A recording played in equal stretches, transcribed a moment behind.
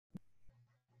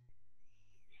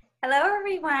Hello,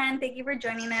 everyone. Thank you for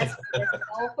joining us for the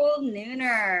Soulful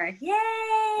Nooner. Yay!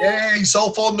 Yay,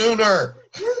 Soulful Nooner.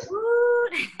 Woot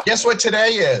woot. Guess what today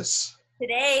is?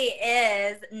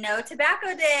 Today is No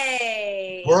Tobacco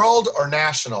Day. World or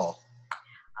national?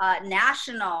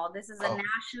 National. This is a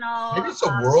national Maybe it's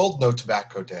a world no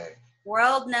tobacco day.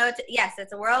 yes,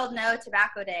 it's a World No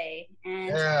Tobacco Day. And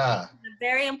Yeah. it's a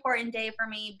very important day for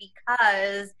me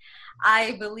because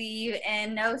I believe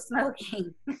in no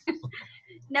smoking.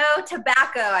 No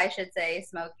tobacco, I should say,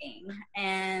 smoking.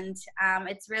 And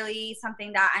it's really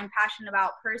something that I'm passionate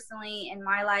about personally in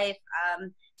my life.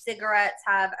 Cigarettes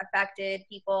have affected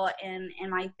people in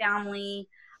my family.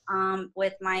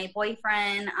 With my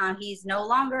boyfriend, he's no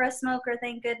longer a smoker,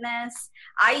 thank goodness.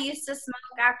 I used to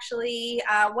smoke, actually.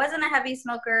 Wasn't a heavy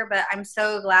smoker, but I'm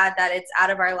so glad that it's out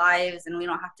of our lives and we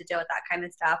don't have to deal with that kind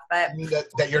of stuff. But You mean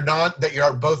that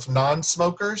you're both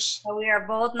non-smokers? we are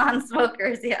both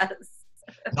non-smokers, yes.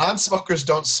 Non-smokers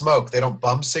don't smoke. They don't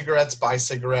bum cigarettes, buy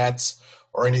cigarettes,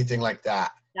 or anything like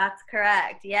that. That's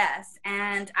correct, yes.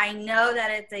 And I know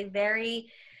that it's a very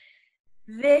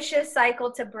vicious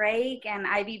cycle to break, and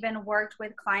I've even worked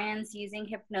with clients using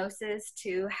hypnosis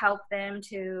to help them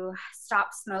to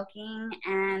stop smoking,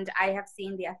 and I have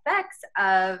seen the effects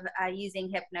of using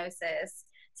hypnosis.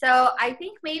 So I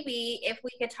think maybe if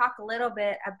we could talk a little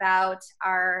bit about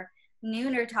our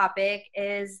nooner topic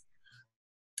is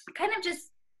kind of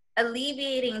just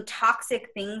alleviating toxic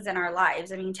things in our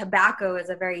lives. I mean, tobacco is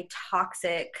a very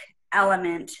toxic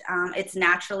element. It's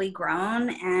naturally grown,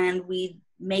 and we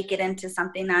make it into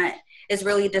something that is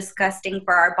really disgusting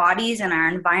for our bodies and our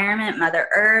environment, Mother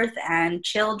Earth, and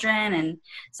children, and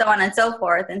so on and so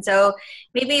forth. And so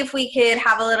maybe if we could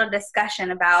have a little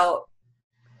discussion about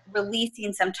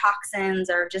releasing some toxins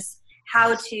or just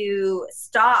how to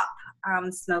stop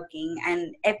smoking.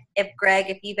 And if Greg,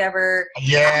 if you've ever...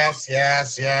 Yes.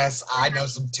 I know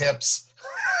some tips.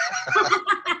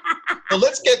 So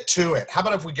let's get to it. How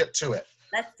about if we get to it?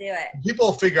 Let's do it. People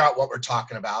will figure out what we're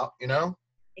talking about, you know?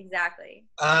 Exactly.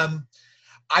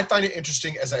 I find it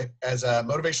interesting as a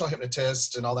motivational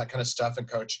hypnotist and all that kind of stuff and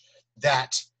coach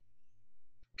that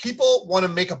people want to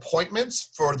make appointments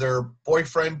for their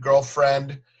boyfriend,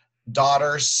 girlfriend,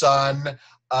 daughter, son,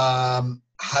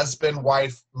 husband,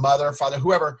 wife, mother, father,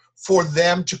 whoever, for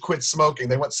them to quit smoking.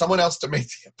 They want someone else to make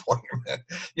the appointment.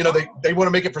 You know, they want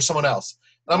to make it for someone else.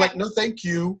 And I'm like, no, thank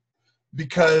you.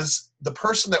 Because the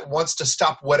person that wants to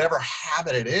stop whatever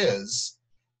habit it is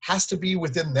has to be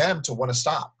within them to want to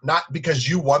stop, not because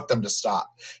you want them to stop.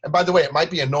 And by the way, it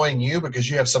might be annoying you because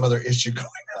you have some other issue going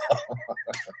on.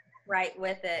 Right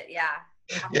with it, yeah.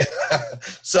 Yeah.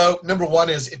 So number one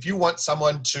is if you want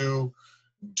someone to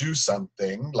do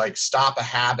something, like stop a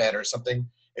habit or something,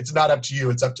 it's not up to you,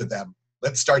 it's up to them.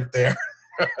 Let's start there.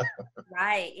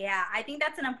 Right, yeah. I think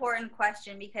that's an important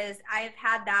question because I've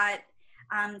had that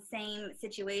same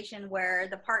situation where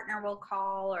the partner will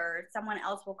call or someone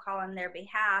else will call on their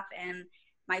behalf, and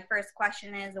my first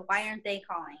question is, why aren't they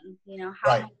calling? You know,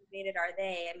 how Right. motivated are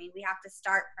they? I mean, we have to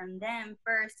start from them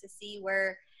first to see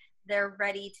where they're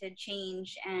ready to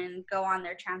change and go on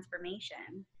their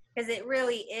transformation, because it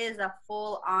really is a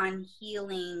full-on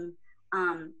healing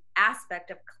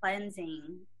aspect of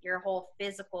cleansing your whole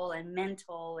physical and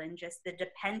mental and just the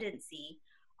dependency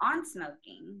on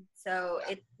smoking. So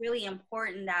it's really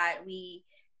important that we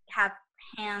have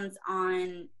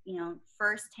hands-on, you know,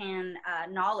 firsthand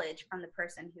knowledge from the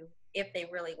person who, if they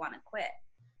really want to quit.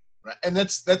 Right. And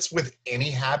that's with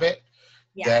any habit,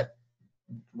 Yeah. that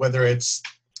whether it's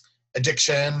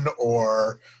addiction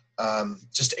or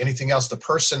just anything else, the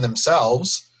person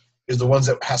themselves is the ones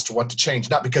that has to want to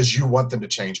change, not because you want them to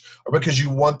change or because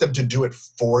you want them to do it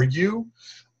for you.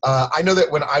 I know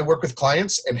that when I work with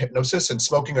clients in hypnosis and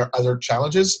smoking or other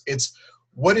challenges, it's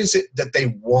what is it that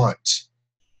they want?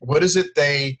 What is it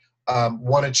they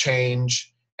want to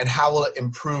change, and how will it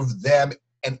improve them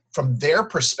and from their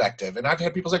perspective? And I've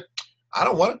had people say, I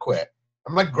don't want to quit.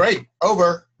 I'm like, great,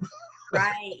 over.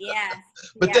 Right, yes.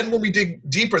 But then when we dig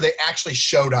deeper, they actually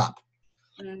showed up.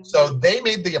 Mm-hmm. So they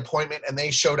made the appointment and they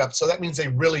showed up. So that means they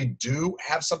really do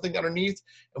have something underneath,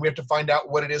 and we have to find out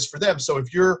what it is for them. So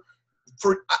if you're,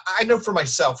 I know for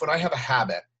myself, when I have a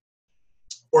habit,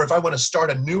 or if I want to start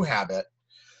a new habit,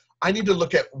 I need to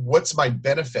look at what's my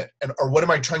benefit or what am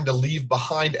I trying to leave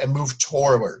behind and move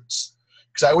towards.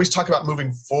 Because I always talk about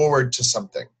moving forward to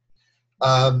something.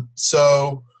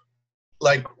 So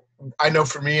like, I know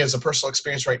for me as a personal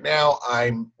experience right now,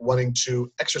 I'm wanting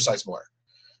to exercise more.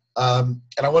 And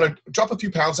I want to drop a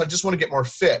few pounds. I just want to get more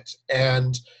fit.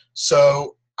 And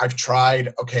so I've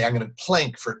tried, okay, I'm going to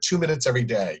plank for 2 minutes every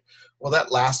day. well,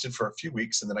 that lasted for a few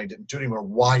weeks and then I didn't do it anymore.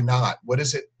 Why not? What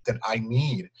is it that I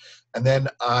need? And then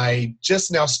I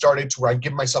just now started to where I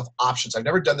give myself options. I've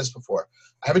never done this before.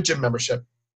 I have a gym membership.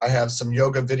 I have some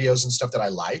yoga videos and stuff that I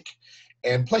like,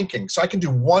 and planking. So I can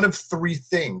do one of three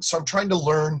things. So I'm trying to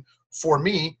learn for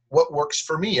me what works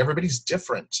for me. Everybody's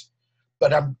different,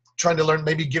 but I'm trying to learn,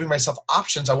 maybe giving myself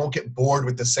options. I won't get bored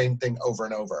with the same thing over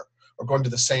and over or going to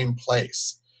the same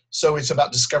place. So it's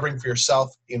about discovering for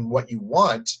yourself in what you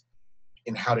want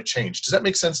and how to change. Does that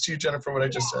make sense to you, Jennifer, what I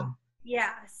just said?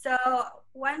 Yeah. So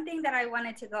one thing that I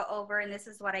wanted to go over, and this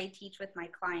is what I teach with my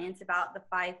clients about the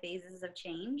 5 phases of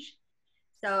change.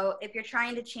 So if you're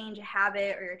trying to change a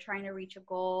habit or you're trying to reach a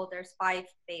goal, there's 5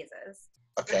 phases.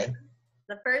 Okay.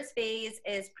 The first phase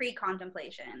is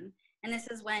pre-contemplation. And this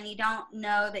is when you don't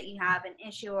know that you have an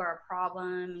issue or a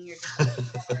problem and you're just like,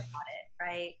 about it,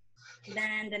 right?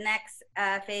 Then the next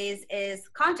phase is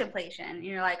contemplation.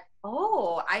 You're like,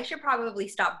 oh, I should probably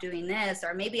stop doing this,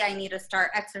 or maybe I need to start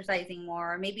exercising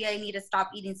more, or maybe I need to stop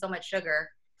eating so much sugar,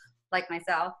 like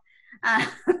myself.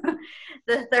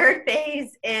 The third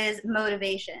phase is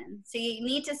motivation. So you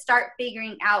need to start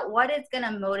figuring out what is going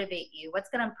to motivate you, what's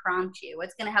going to prompt you,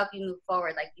 what's going to help you move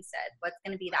forward, like you said, what's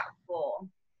going to be that goal.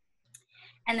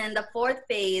 And then the fourth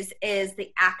phase is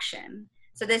the action.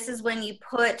 So this is when you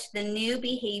put the new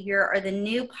behavior or the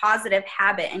new positive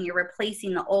habit and you're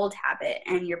replacing the old habit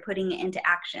and you're putting it into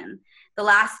action. The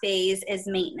last phase is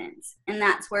maintenance. And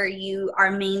that's where you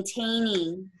are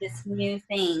maintaining this new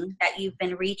thing that you've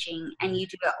been reaching and you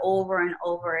do it over and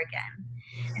over again.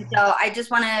 And so I just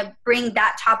want to bring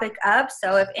that topic up.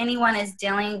 So if anyone is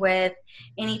dealing with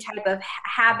any type of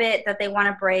habit that they want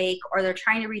to break, or they're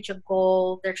trying to reach a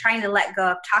goal, they're trying to let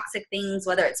go of toxic things,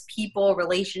 whether it's people,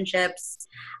 relationships,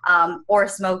 or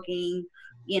smoking,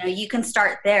 you can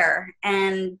start there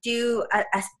and do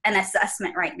an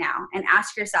assessment right now and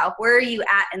ask yourself, where are you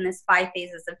at in this 5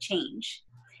 phases of change?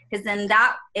 Because then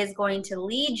that is going to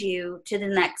lead you to the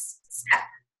next step.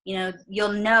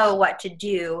 You'll know what to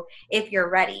do if you're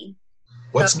ready.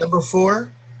 What's number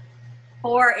 4?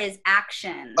 4 is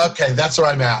action. Okay, that's where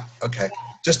I'm at. Okay,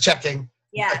 Yeah. just checking.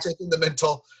 Yeah. Checking the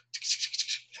mental.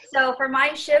 So for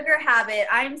my sugar habit,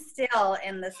 I'm still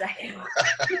in the second one.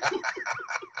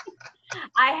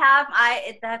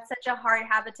 That's such a hard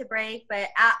habit to break, but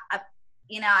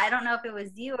I don't know if it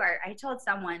was you or I told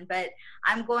someone, but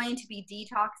I'm going to be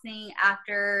detoxing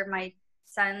after my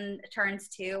son turns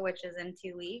 2, which is in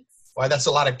 2 weeks. Why, that's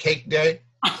a lot of cake day.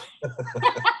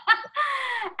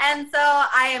 And so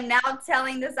I am now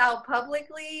telling this out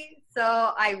publicly,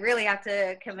 so I really have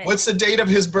to commit. What's the date of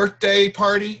his birthday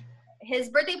party? His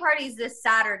birthday party is this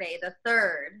Saturday, the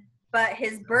 3rd. But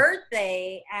his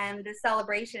birthday and the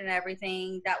celebration and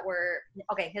everything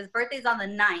his birthday's on the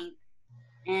 9th.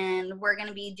 And we're going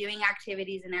to be doing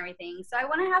activities and everything. So I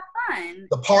want to have fun.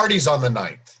 The party's on the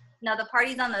 9th. No, the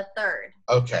party's on the 3rd.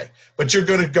 Okay. But you're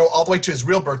going to go all the way to his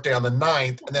real birthday on the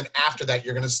 9th. And then after that,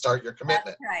 you're going to start your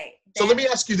commitment. That's right. So let me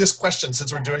ask you this question,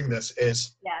 since we're doing this,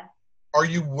 is, are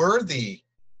you worthy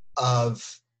of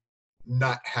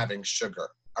not having sugar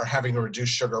or having a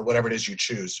reduced sugar or whatever it is you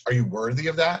choose? Are you worthy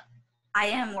of that? I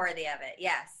am worthy of it.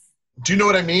 Yes. Do you know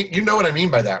what I mean? You know what I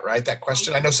mean by that, right? That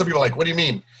question. I know some people are like, what do you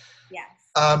mean?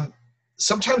 Yes.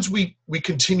 Sometimes we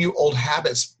continue old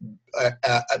habits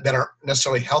that aren't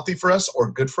necessarily healthy for us or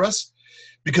good for us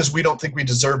because we don't think we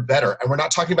deserve better. And we're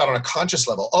not talking about on a conscious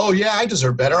level. Oh yeah, I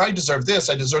deserve better. I deserve this.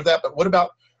 I deserve that. But what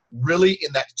about really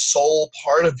in that soul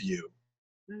part of you?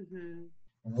 Mm-hmm.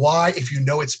 Why, if you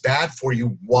know it's bad for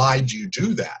you, why do you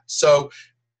do that? So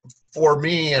for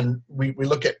me, and we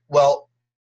look at, well,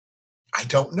 I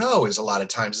don't know is a lot of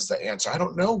times is the answer. I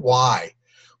don't know why.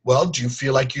 Well, do you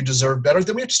feel like you deserve better?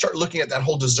 Then we have to start looking at that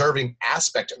whole deserving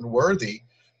aspect and worthy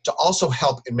to also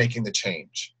help in making the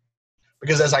change.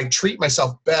 Because as I treat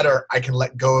myself better, I can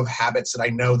let go of habits that I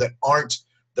know that aren't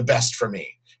the best for me.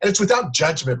 And it's without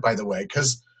judgment, by the way,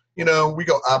 because, we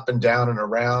go up and down and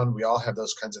around. We all have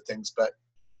those kinds of things. But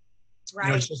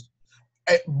it's just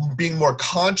being more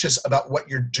conscious about what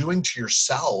you're doing to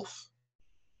yourself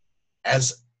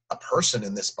as a person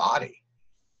in this body.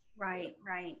 Right.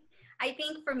 I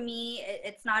think for me,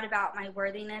 it's not about my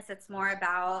worthiness. It's more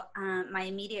about my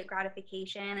immediate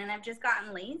gratification. And I've just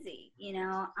gotten lazy,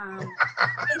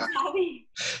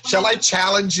 Shall I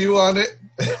challenge you on it?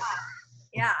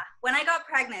 Yeah. When I got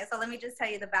pregnant, so let me just tell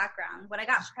you the background. When I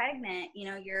got pregnant,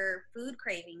 your food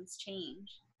cravings change.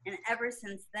 And ever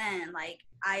since then,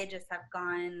 I just have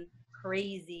gone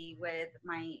crazy with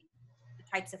the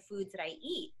types of foods that I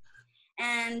eat.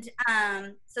 And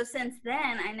so since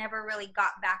then, I never really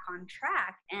got back on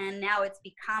track. And now it's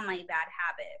become a bad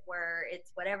habit where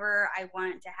it's whatever I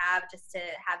want to have just to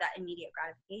have that immediate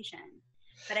gratification.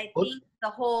 But I Well, think the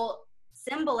whole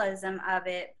symbolism of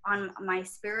it on my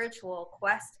spiritual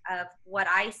quest of what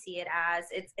I see it as,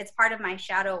 it's part of my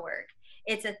shadow work.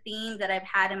 It's a theme that I've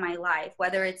had in my life,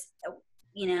 whether it's,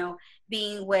 you know,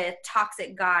 being with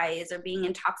toxic guys or being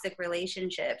in toxic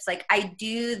relationships. Like, I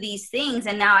do these things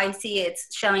and now I see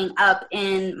it's showing up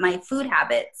in my food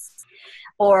habits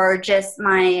or just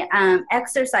my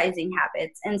exercising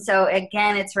habits. And so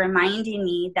again, it's reminding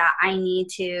me that I need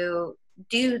to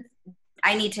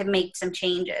make some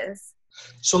changes.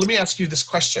 so let me ask you this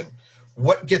question.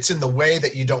 What gets in the way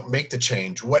that you don't make the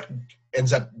change? What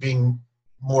ends up being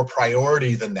more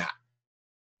priority than that?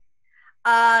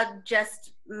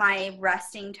 Just my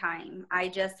resting time. I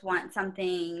just want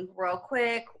something real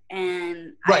quick,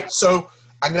 and Right. So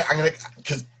I'm gonna,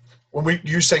 because when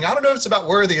you're saying, I don't know if it's about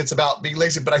worthy, it's about being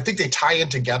lazy, but I think they tie in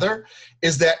together,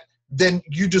 is that then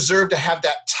you deserve to have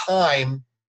that time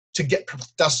to get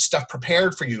stuff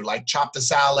prepared for you, like chop the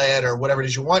salad or whatever it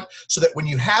is you want, so that when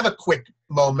you have a quick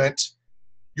moment,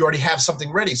 you already have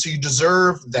something ready. So you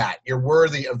deserve that. You're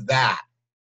worthy of that.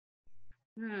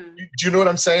 Do you know what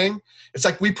I'm saying? It's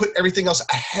like we put everything else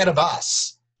ahead of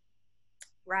us.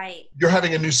 Right. You're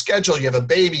having a new schedule. You have a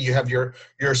baby. You have your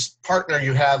partner.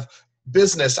 You have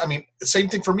business. I mean, same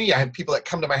thing for me. I have people that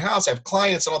come to my house. I have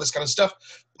clients and all this kind of stuff.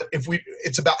 But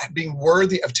it's about being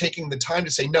worthy of taking the time to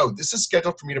say, no, this is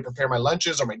scheduled for me to prepare my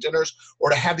lunches or my dinners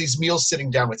or to have these meals sitting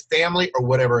down with family or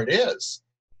whatever it is.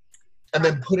 And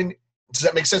then does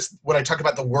that make sense? When I talk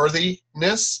about the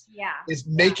worthiness, is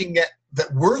making it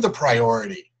that we're the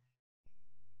priority.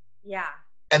 Yeah.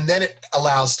 And then it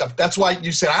allows stuff. That's why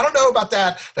you said, I don't know about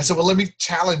that. And I said, well, let me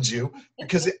challenge you,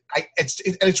 because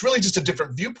it's really just a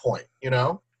different viewpoint, you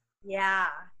know? Yeah.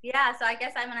 Yeah. So I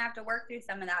guess I'm going to have to work through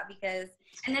some of that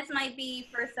and this might be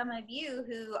for some of you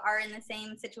who are in the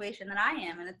same situation that I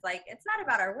am. And it's like, it's not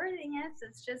about our worthiness.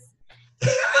 It's just.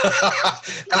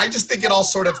 And I just think it all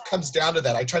sort of comes down to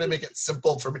that. I try to make it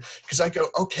simple for me because I go,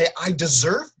 okay, I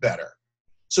deserve better.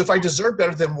 So if I deserve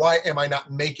better, then why am I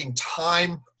not making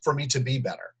time for me to be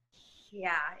better?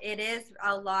 Yeah, it is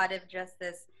a lot of just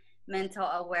this mental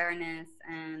awareness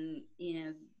and,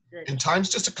 and time's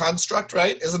just a construct,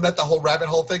 right? Isn't that the whole rabbit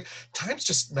hole thing? Time's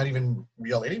just not even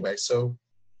real anyway. So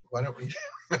why don't we,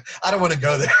 I don't want to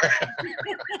go there.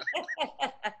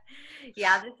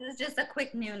 Yeah, this is just a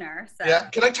quick nooner. So. Yeah,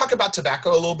 can I talk about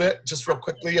tobacco a little bit, just real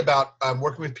quickly, about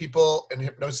working with people and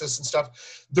hypnosis and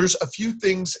stuff? There's a few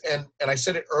things, and I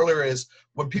said it earlier, is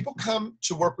when people come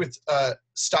to work with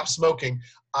stop smoking,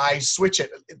 I switch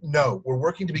it. No, we're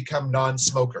working to become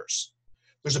non-smokers.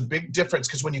 There's a big difference,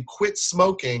 because when you quit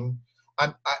smoking,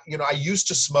 I used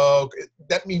to smoke.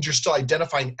 That means you're still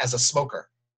identifying as a smoker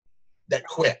that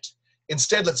quit.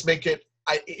 Instead, let's make it,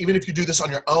 even if you do this on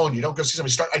your own, you don't go see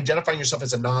somebody, start identifying yourself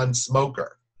as a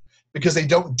non-smoker, because they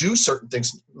don't do certain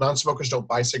things. Non-smokers don't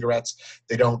buy cigarettes.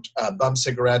 They don't bum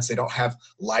cigarettes. They don't have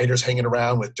lighters hanging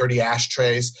around with dirty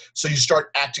ashtrays. So you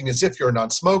start acting as if you're a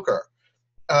non-smoker.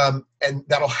 And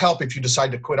that'll help if you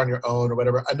decide to quit on your own or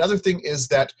whatever. Another thing is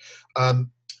that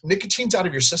nicotine's out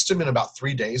of your system in about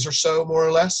 3 days or so, more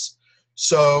or less.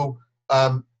 So,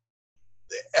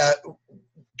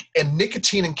 and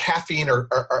nicotine and caffeine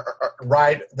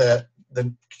ride the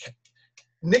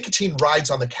nicotine rides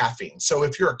on the caffeine. So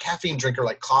if you're a caffeine drinker,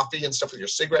 like coffee and stuff with your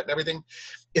cigarette and everything,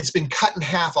 it's been cut in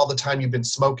half all the time you've been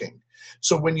smoking.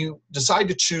 So when you decide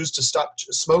to choose to stop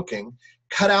smoking,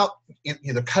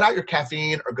 either cut out your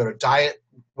caffeine or go to diet,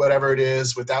 whatever it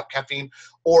is, without caffeine,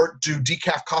 or do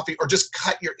decaf coffee, or just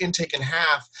cut your intake in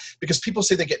half, because people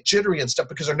say they get jittery and stuff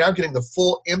because they're now getting the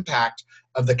full impact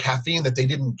of the caffeine that they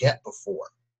didn't get before.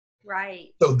 Right.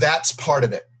 So that's part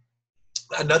of it.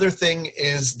 Another thing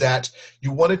is that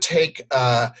you want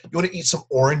to eat some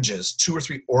oranges, 2 or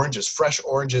 3 oranges, fresh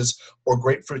oranges or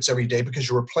grapefruits every day, because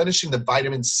you're replenishing the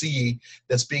vitamin C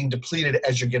that's being depleted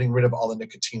as you're getting rid of all the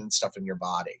nicotine and stuff in your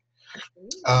body.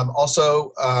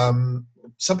 Also,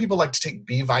 some people like to take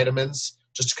B vitamins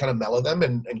just to kind of mellow them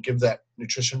and give that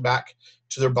nutrition back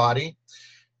to their body.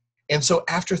 And so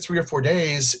after 3 or 4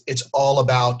 days, it's all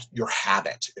about your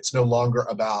habit. It's no longer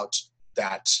about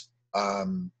that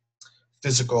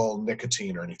physical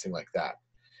nicotine or anything like that.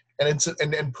 And it's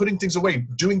and putting things away,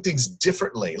 doing things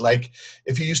differently. Like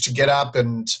if you used to get up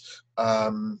and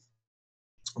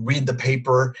read the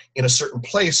paper in a certain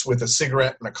place with a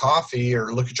cigarette and a coffee,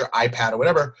 or look at your iPad or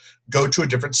whatever, go to a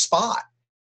different spot.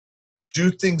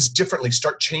 Do things differently.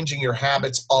 Start changing your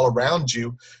habits all around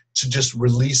you. to just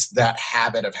release that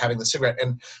habit of having the cigarette.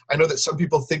 And I know that some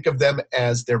people think of them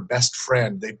as their best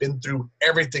friend. They've been through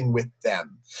everything with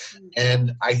them.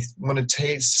 And I want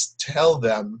to tell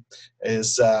them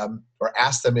is, or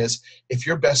ask them is, if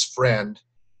your best friend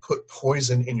put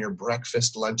poison in your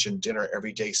breakfast, lunch, and dinner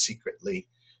every day secretly,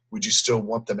 would you still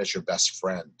want them as your best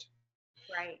friend?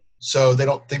 Right. So they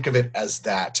don't think of it as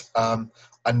that.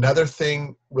 Another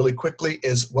thing really quickly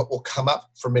is what will come up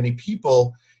for many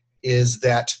people is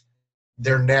that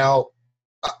they're now,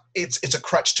 it's a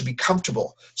crutch to be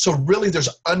comfortable. So really there's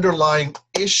underlying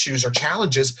issues or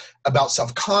challenges about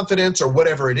self-confidence or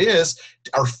whatever it is,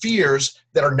 our fears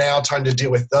that are now time to deal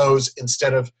with those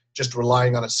instead of just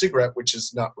relying on a cigarette, which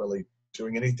is not really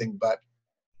doing anything but,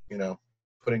 you know,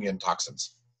 putting in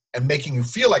toxins and making you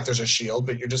feel like there's a shield,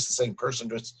 but you're just the same person,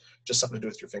 just something to do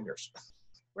with your fingers.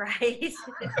 Right.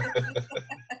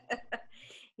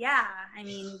 Yeah, I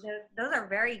mean, those are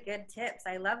very good tips.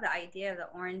 I love the idea of the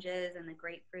oranges and the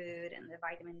grapefruit and the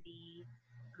vitamin D.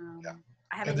 Yeah.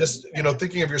 I haven't And just,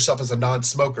 thinking of yourself as a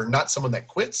non-smoker, not someone that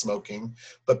quit smoking,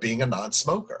 but being a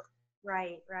non-smoker.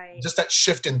 Right, right. Just that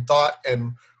shift in thought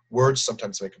and words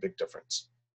sometimes make a big difference.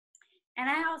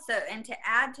 And to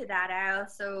add to that, I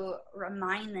also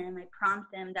remind them, I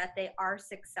prompt them that they are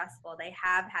successful. They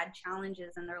have had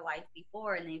challenges in their life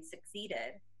before and they've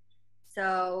succeeded.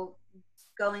 So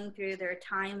going through their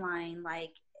timeline,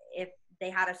 like if they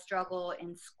had a struggle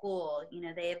in school,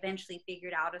 they eventually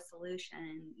figured out a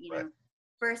solution, Right.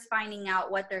 First finding out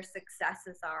what their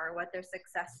successes are, what their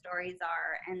success stories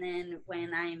are. And then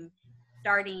when I'm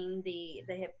starting the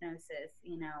hypnosis,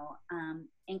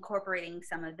 incorporating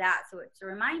some of that. So it's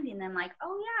reminding them like,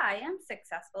 oh yeah, I am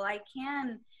successful. I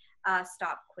can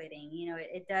stop quitting.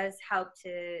 It does help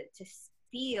to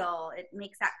feel, it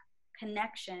makes that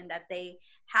connection that they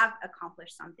have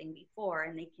accomplished something before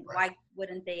and they can, right. Why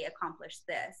wouldn't they accomplish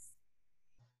this?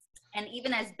 And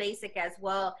even as basic as,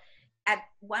 well, at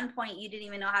one point you didn't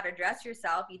even know how to dress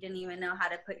yourself. You didn't even know how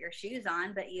to put your shoes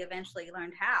on, but you eventually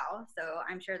learned how. So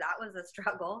I'm sure that was a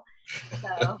struggle.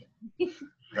 So.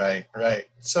 Right.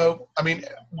 So, I mean,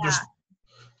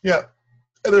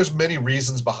 there's many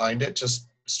reasons behind it. Just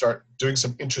start doing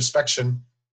some introspection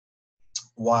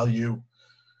while you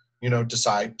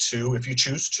decide to, if you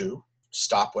choose to,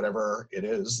 stop whatever it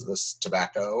is, this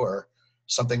tobacco or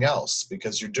something else,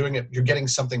 because you're getting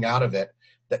something out of it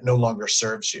that no longer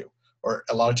serves you. Or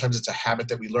a lot of times it's a habit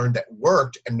that we learned that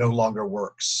worked and no longer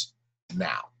works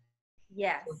now.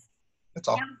 Yes. That's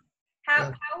all.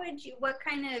 How would you, what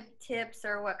kind of tips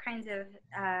or what kinds of,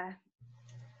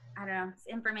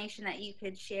 information that you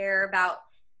could share about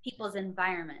people's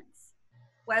environments,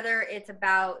 whether it's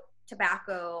about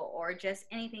tobacco or just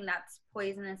anything that's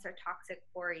poisonous or toxic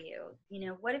for you?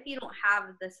 What if you don't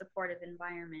have the supportive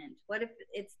environment? What if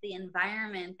it's the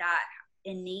environment that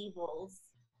enables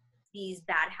these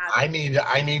bad habits? I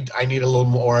need a little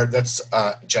more. That's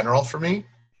general for me.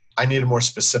 I need a more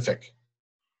specific.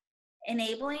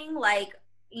 Enabling, like,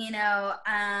 you're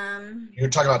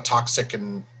talking about toxic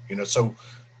and, so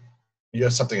you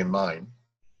have something in mind.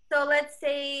 So let's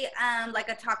say like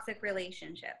a toxic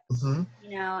relationship, mm-hmm.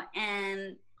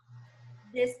 And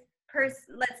this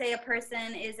person, let's say a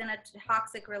person is in a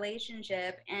toxic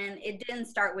relationship and it didn't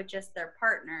start with just their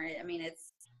partner. I mean,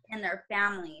 it's in their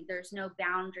family. There's no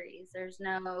boundaries. There's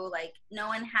no, no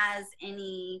one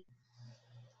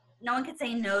can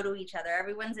say no to each other.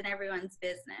 Everyone's in everyone's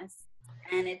business.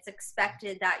 And it's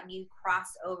expected that you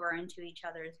cross over into each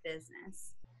other's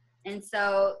business. And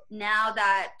so now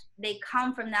that they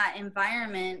come from that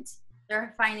environment,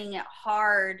 they're finding it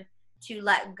hard to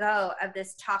let go of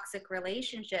this toxic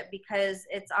relationship because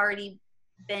it's already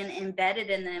been embedded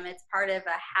in them. It's part of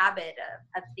a habit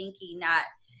of thinking that,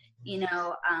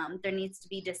 there needs to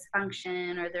be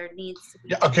dysfunction or there needs to be.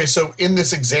 Yeah, okay, so in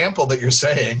this example that you're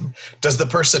saying, does the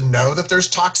person know that there's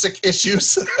toxic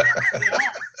issues?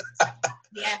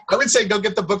 Yeah. I would say go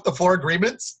get the book, The 4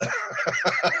 Agreements. That's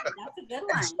a good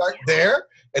one. And start there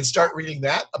and start reading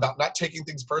that about not taking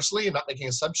things personally and not making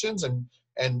assumptions and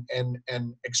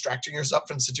extracting yourself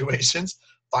from situations.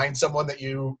 Find someone that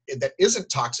isn't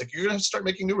toxic. You're going to have to start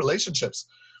making new relationships,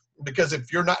 because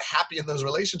if you're not happy in those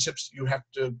relationships, you have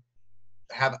to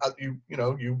have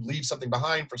you leave something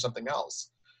behind for something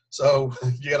else. So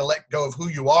you got to let go of who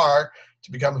you are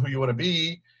to become who you want to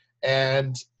be,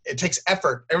 and it takes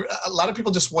effort. A lot of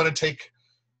people just want to take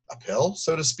a pill,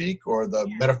 so to speak, or the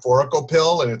metaphorical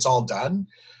pill, and it's all done.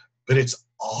 But it's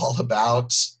all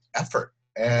about effort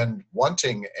and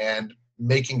wanting and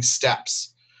making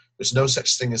steps. There's no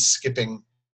such thing as skipping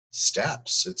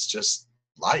steps. It's just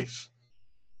life,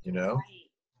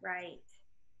 Right.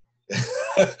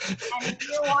 And if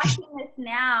you're watching this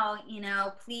now,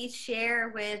 please share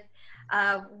with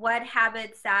what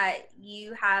habits that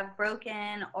you have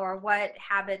broken, or what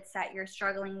habits that you're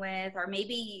struggling with, or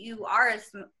maybe you are a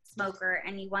smoker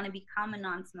and you want to become a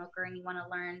non-smoker and you want to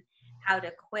learn how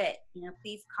to quit.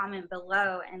 Please comment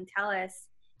below and tell us,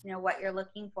 what you're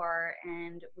looking for,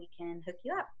 and we can hook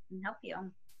you up and help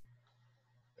you.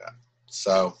 Yeah.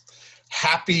 So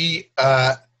happy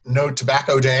No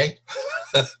Tobacco Day.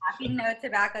 Happy No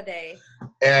Tobacco Day.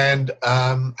 And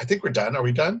I think we're done. Are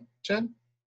we done, Jen?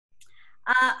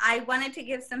 I wanted to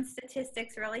give some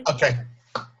statistics really quick. Okay.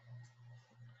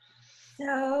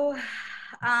 So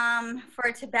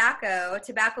for tobacco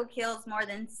kills more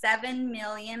than 7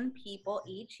 million people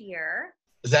each year.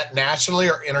 Is that nationally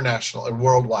or international or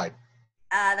worldwide?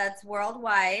 That's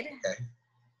worldwide. Okay.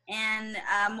 And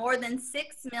more than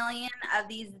 6 million of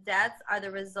these deaths are the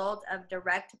result of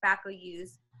direct tobacco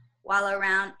use, while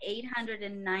around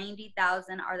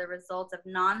 890,000 are the result of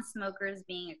non-smokers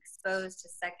being exposed to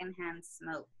secondhand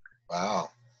smoke. Wow.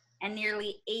 And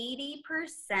nearly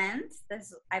 80%,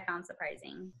 this I found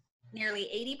surprising,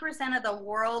 nearly 80% of the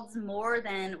world's more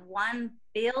than 1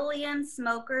 billion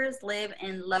smokers live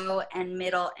in low and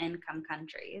middle income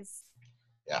countries.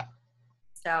 Yeah.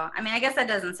 So, I guess that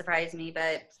doesn't surprise me,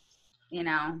 but,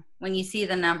 when you see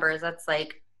the numbers, that's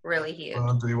like really huge.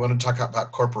 Do you want to talk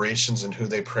about corporations and who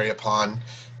they prey upon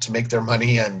to make their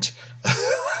money? And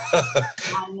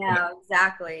I know,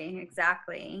 exactly.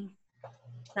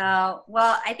 So,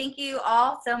 well, I thank you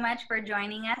all so much for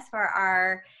joining us for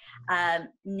our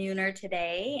Nooner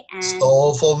today. And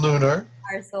Soulful Nooner.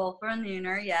 Our Soulful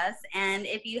Nooner, yes. And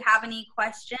if you have any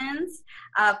questions,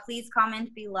 please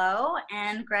comment below.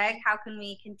 And Greg, how can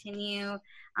we continue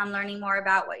learning more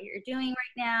about what you're doing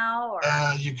right now? Or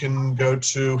you can go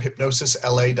to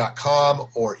hypnosisla.com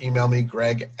or email me,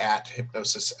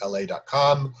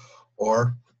 greg@hypnosisla.com,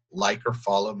 or like or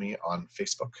follow me on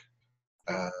Facebook.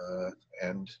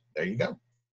 And there you go.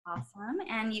 Awesome.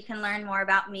 And you can learn more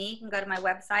about me. You can go to my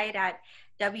website at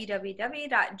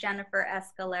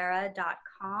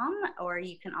www.jenniferescalera.com, or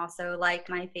you can also like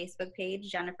my Facebook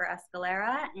page, Jennifer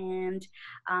Escalera. And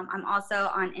I'm also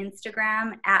on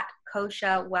Instagram at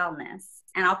Kosha Wellness.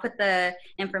 And I'll put the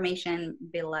information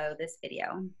below this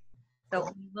video. So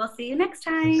we'll see you next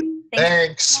time.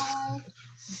 Thanks.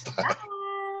 Bye.